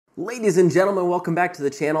Ladies and gentlemen, welcome back to the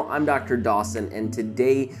channel. I'm Dr. Dawson, and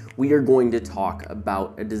today we are going to talk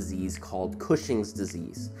about a disease called Cushing's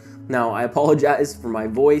disease. Now, I apologize for my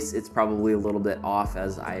voice. It's probably a little bit off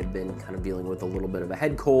as I've been kind of dealing with a little bit of a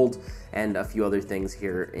head cold and a few other things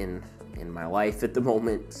here in my life at the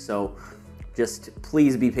moment. So just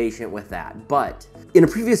please be patient with that. But in a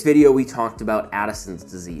previous video, we talked about Addison's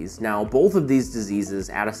disease. Now, both of these diseases,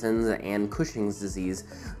 Addison's and Cushing's disease,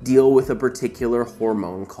 deal with a particular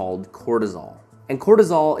hormone called cortisol. And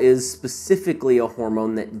cortisol is specifically a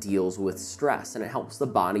hormone that deals with stress, and it helps the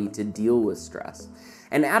body to deal with stress.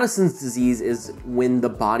 And Addison's disease is when the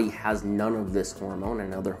body has none of this hormone,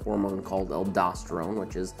 another hormone called aldosterone,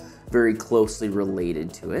 which is very closely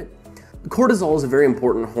related to it. Cortisol is a very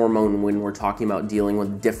important hormone when we're talking about dealing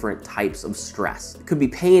with different types of stress. It could be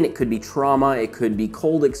pain, it could be trauma, it could be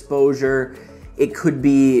cold exposure, it could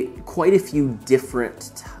be quite a few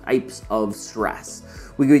different types of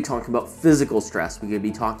stress. We could be talking about physical stress, we could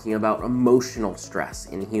be talking about emotional stress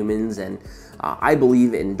in humans, and I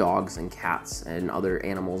believe in dogs and cats and other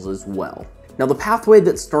animals as well. Now, the pathway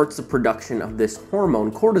that starts the production of this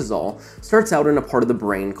hormone, cortisol, starts out in a part of the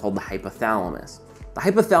brain called the hypothalamus. The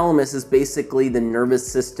hypothalamus is basically the nervous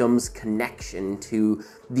system's connection to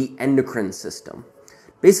the endocrine system.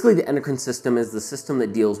 Basically, the endocrine system is the system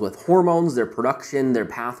that deals with hormones, their production, their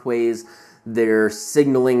pathways, their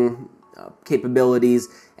signaling capabilities,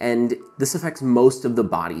 and this affects most of the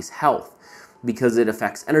body's health because it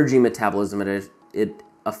affects energy metabolism, it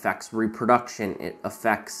affects reproduction, it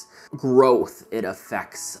affects growth, it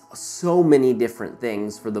affects so many different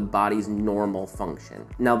things for the body's normal function.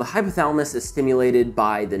 Now, the hypothalamus is stimulated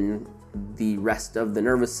by the rest of the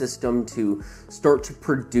nervous system to start to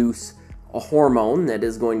produce a hormone that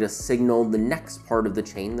is going to signal the next part of the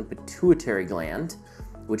chain, the pituitary gland,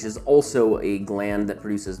 which is also a gland that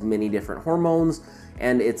produces many different hormones,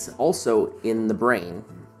 and it's also in the brain,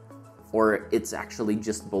 or it's actually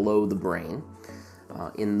just below the brain.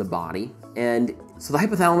 In the body. And so the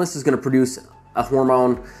hypothalamus is going to produce a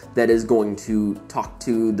hormone that is going to talk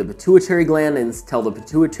to the pituitary gland and tell the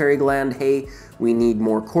pituitary gland, hey, we need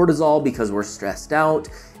more cortisol because we're stressed out.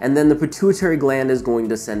 And then the pituitary gland is going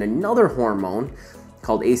to send another hormone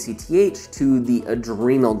called ACTH to the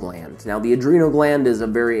adrenal gland. Now, the adrenal gland is a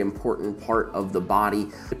very important part of the body.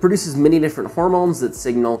 It produces many different hormones that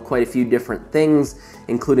signal quite a few different things,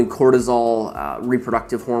 including cortisol,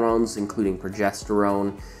 reproductive hormones, including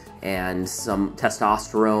progesterone, and some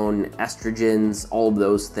testosterone, estrogens, all of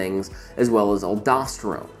those things, as well as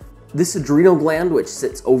aldosterone. This adrenal gland, which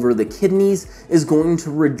sits over the kidneys, is going to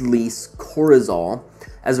release cortisol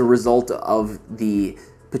as a result of the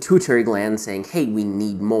pituitary gland saying, hey, we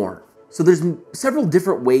need more. So there's several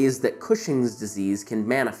different ways that Cushing's disease can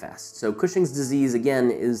manifest. So Cushing's disease, again,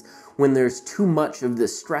 is when there's too much of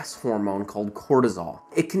this stress hormone called cortisol.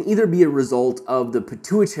 It can either be a result of the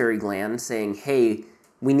pituitary gland saying, hey,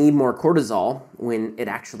 we need more cortisol, when it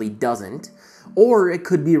actually doesn't, or it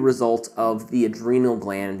could be a result of the adrenal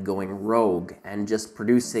gland going rogue and just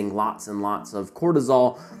producing lots and lots of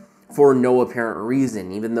cortisol for no apparent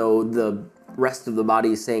reason, even though the rest of the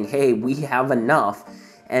body is saying, hey, we have enough,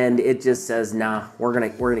 and it just says, nah, we're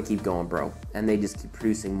gonna keep going, bro, and they just keep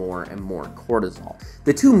producing more and more cortisol.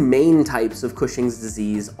 The two main types of Cushing's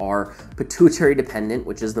disease are pituitary dependent,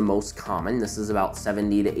 which is the most common. This is about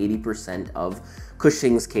 70 to 80% of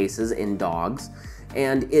Cushing's cases in dogs,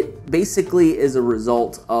 and it basically is a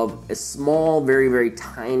result of a small, very, very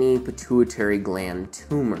tiny pituitary gland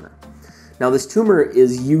tumor. Now, this tumor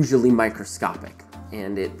is usually microscopic,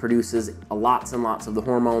 and it produces lots and lots of the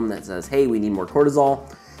hormone that says, hey, we need more cortisol.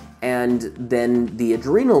 And then the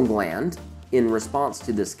adrenal gland, in response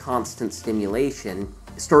to this constant stimulation,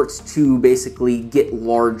 starts to basically get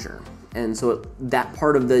larger. And so that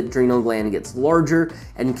part of the adrenal gland gets larger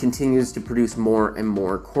and continues to produce more and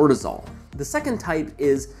more cortisol. The second type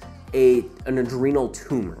is an adrenal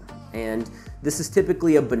tumor. And this is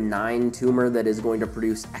typically a benign tumor that is going to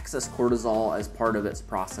produce excess cortisol as part of its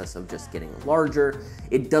process of just getting larger.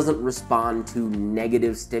 It doesn't respond to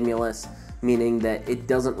negative stimulus, meaning that it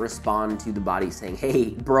doesn't respond to the body saying,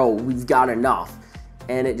 hey, bro, we've got enough.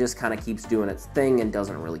 And it just kind of keeps doing its thing and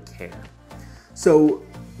doesn't really care. So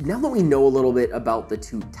now that we know a little bit about the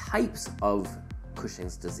two types of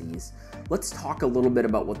Cushing's disease, let's talk a little bit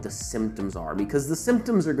about what the symptoms are, because the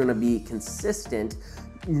symptoms are going to be consistent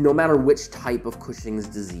no matter which type of Cushing's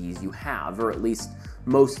disease you have, or at least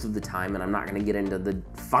most of the time, and I'm not going to get into the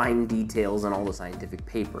fine details and all the scientific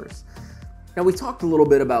papers. Now, we talked a little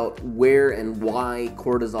bit about where and why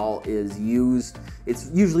cortisol is used.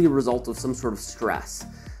 It's usually a result of some sort of stress.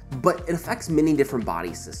 But it affects many different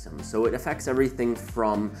body systems. So it affects everything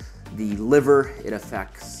from the liver, it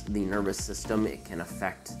affects the nervous system, it can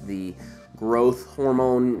affect the growth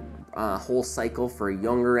hormone whole cycle for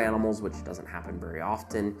younger animals, which doesn't happen very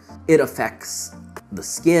often. It affects the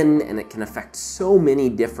skin, and it can affect so many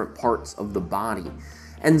different parts of the body.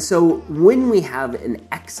 And so when we have an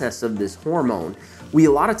excess of this hormone, we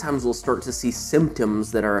a lot of times will start to see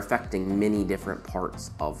symptoms that are affecting many different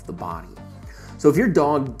parts of the body. So if your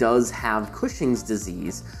dog does have Cushing's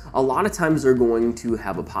disease, a lot of times they're going to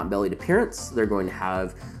have a pot-bellied appearance, they're going to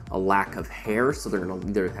have a lack of hair, so they're going to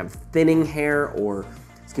either have thinning hair, or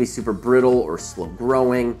it's going to be super brittle or slow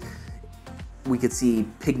growing. We could see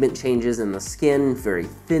pigment changes in the skin, very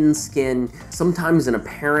thin skin, sometimes an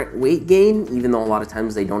apparent weight gain, even though a lot of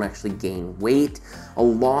times they don't actually gain weight, a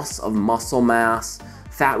loss of muscle mass,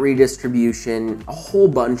 fat redistribution, a whole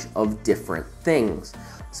bunch of different things.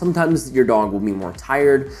 Sometimes your dog will be more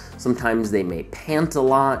tired, sometimes they may pant a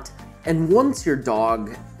lot, and once your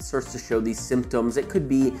dog starts to show these symptoms, it could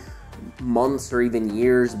be months or even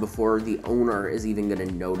years before the owner is even going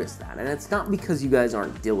to notice that. And it's not because you guys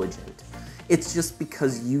aren't diligent. It's just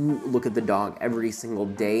because you look at the dog every single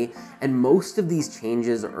day, and most of these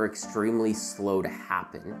changes are extremely slow to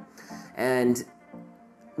happen. And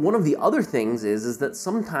one of the other things is that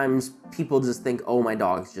sometimes people just think, oh, my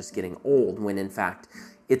dog's just getting old, when in fact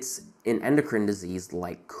it's an endocrine disease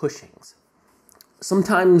like Cushing's.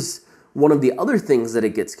 Sometimes one of the other things that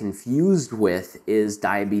it gets confused with is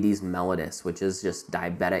diabetes mellitus, which is just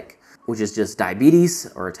diabetes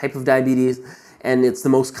or a type of diabetes. And it's the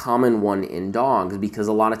most common one in dogs because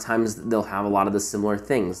a lot of times they'll have a lot of the similar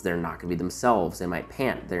things. They're not going to be themselves. They might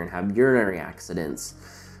pant. They're going to have urinary accidents.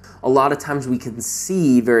 A lot of times we can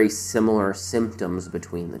see very similar symptoms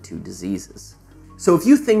between the two diseases. So if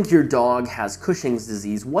you think your dog has Cushing's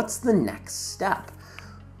disease, what's the next step?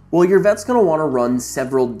 Well, your vet's going to want to run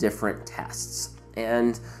several different tests.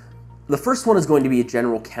 And the first one is going to be a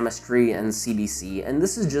general chemistry and CBC, and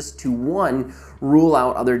this is just to, one, rule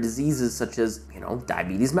out other diseases such as,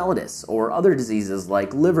 diabetes mellitus or other diseases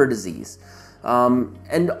like liver disease.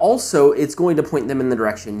 And also, it's going to point them in the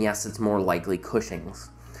direction, yes, it's more likely Cushing's.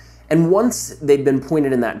 And once they've been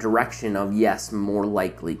pointed in that direction of, yes, more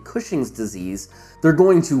likely Cushing's disease, they're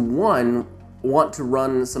going to, one, want to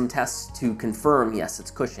run some tests to confirm, yes,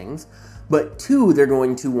 it's Cushing's, but two, they're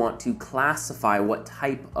going to want to classify what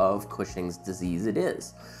type of Cushing's disease it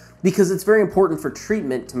is. Because it's very important for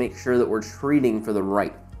treatment to make sure that we're treating for the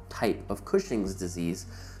right type of Cushing's disease,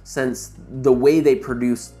 since the way they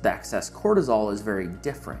produce the excess cortisol is very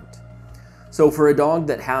different. So for a dog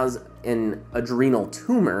that has an adrenal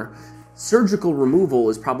tumor, surgical removal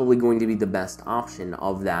is probably going to be the best option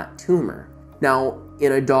of that tumor. Now,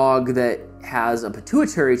 in a dog that has a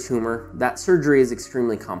pituitary tumor, that surgery is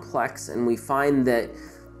extremely complex, and we find that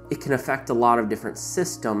it can affect a lot of different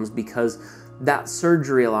systems because that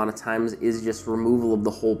surgery a lot of times is just removal of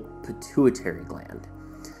the whole pituitary gland.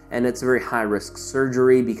 And it's a very high-risk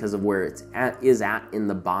surgery because of where it is at in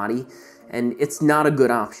the body, and it's not a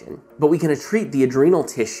good option. But we can treat the adrenal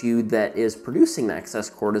tissue that is producing the excess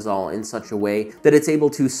cortisol in such a way that it's able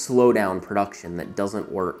to slow down production that doesn't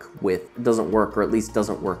work, or at least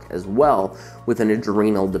doesn't work as well with an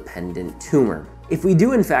adrenal-dependent tumor. If we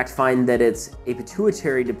do in fact find that it's a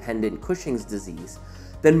pituitary-dependent Cushing's disease,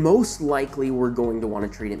 then most likely we're going to want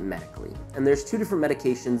to treat it medically. And there's two different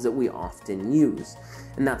medications that we often use,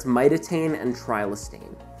 and that's mitotane and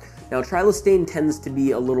trilostane. Now, trilostane tends to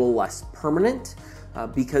be a little less permanent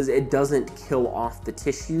because it doesn't kill off the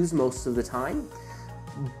tissues most of the time,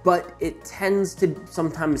 but it tends to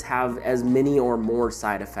sometimes have as many or more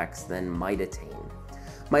side effects than mitotane.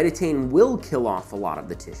 Mitotane will kill off a lot of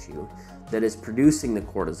the tissue that is producing the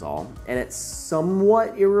cortisol, and it's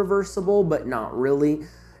somewhat irreversible, but not really,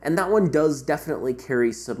 and that one does definitely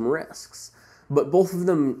carry some risks. But both of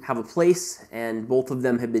them have a place, and both of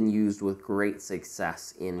them have been used with great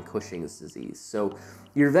success in Cushing's disease. So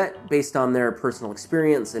your vet, based on their personal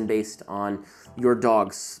experience and based on your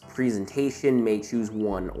dog's presentation, may choose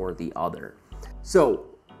one or the other. So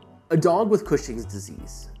a dog with Cushing's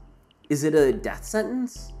disease, is it a death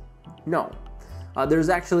sentence? No. There's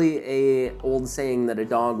actually an old saying that a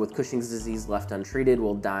dog with Cushing's disease left untreated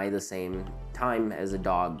will die the same time as a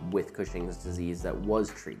dog with Cushing's disease that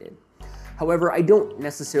was treated. However, I don't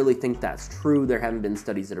necessarily think that's true. There haven't been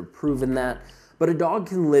studies that have proven that, but a dog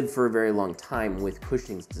can live for a very long time with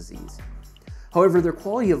Cushing's disease. However, their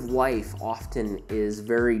quality of life often is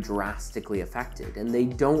very drastically affected, and they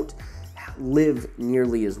don't live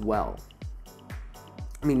nearly as well.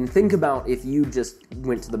 I mean, think about if you just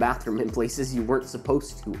went to the bathroom in places you weren't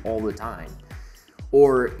supposed to all the time.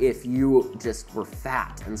 Or if you just were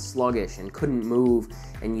fat and sluggish and couldn't move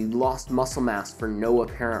and you lost muscle mass for no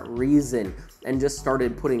apparent reason and just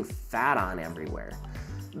started putting fat on everywhere.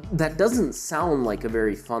 That doesn't sound like a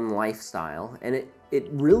very fun lifestyle, and it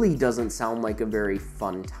really doesn't sound like a very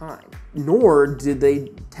fun time. Nor do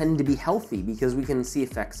they tend to be healthy, because we can see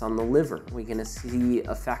effects on the liver. We can see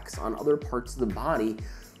effects on other parts of the body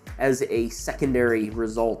as a secondary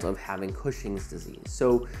result of having Cushing's disease.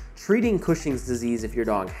 So treating Cushing's disease, if your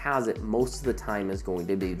dog has it, most of the time is going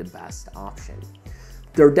to be the best option.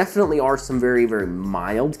 There definitely are some very, very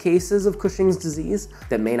mild cases of Cushing's disease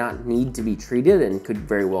that may not need to be treated and could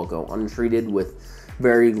very well go untreated with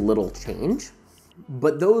very little change,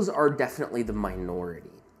 but those are definitely the minority.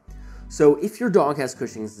 So if your dog has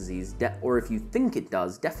Cushing's disease, or if you think it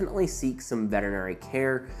does, definitely seek some veterinary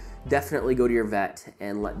care. Definitely go to your vet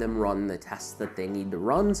and let them run the tests that they need to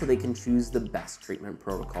run so they can choose the best treatment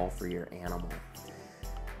protocol for your animal.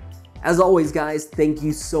 As always, guys, thank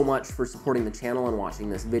you so much for supporting the channel and watching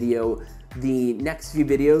this video. The next few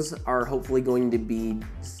videos are hopefully going to be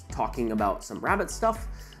talking about some rabbit stuff.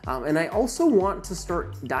 And I also want to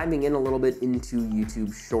start diving in a little bit into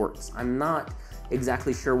YouTube Shorts. I'm not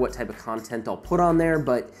exactly sure what type of content I'll put on there,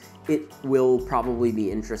 but it will probably be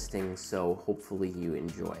interesting, so hopefully you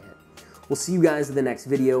enjoy it. We'll see you guys in the next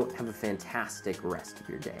video. Have a fantastic rest of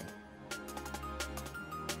your day.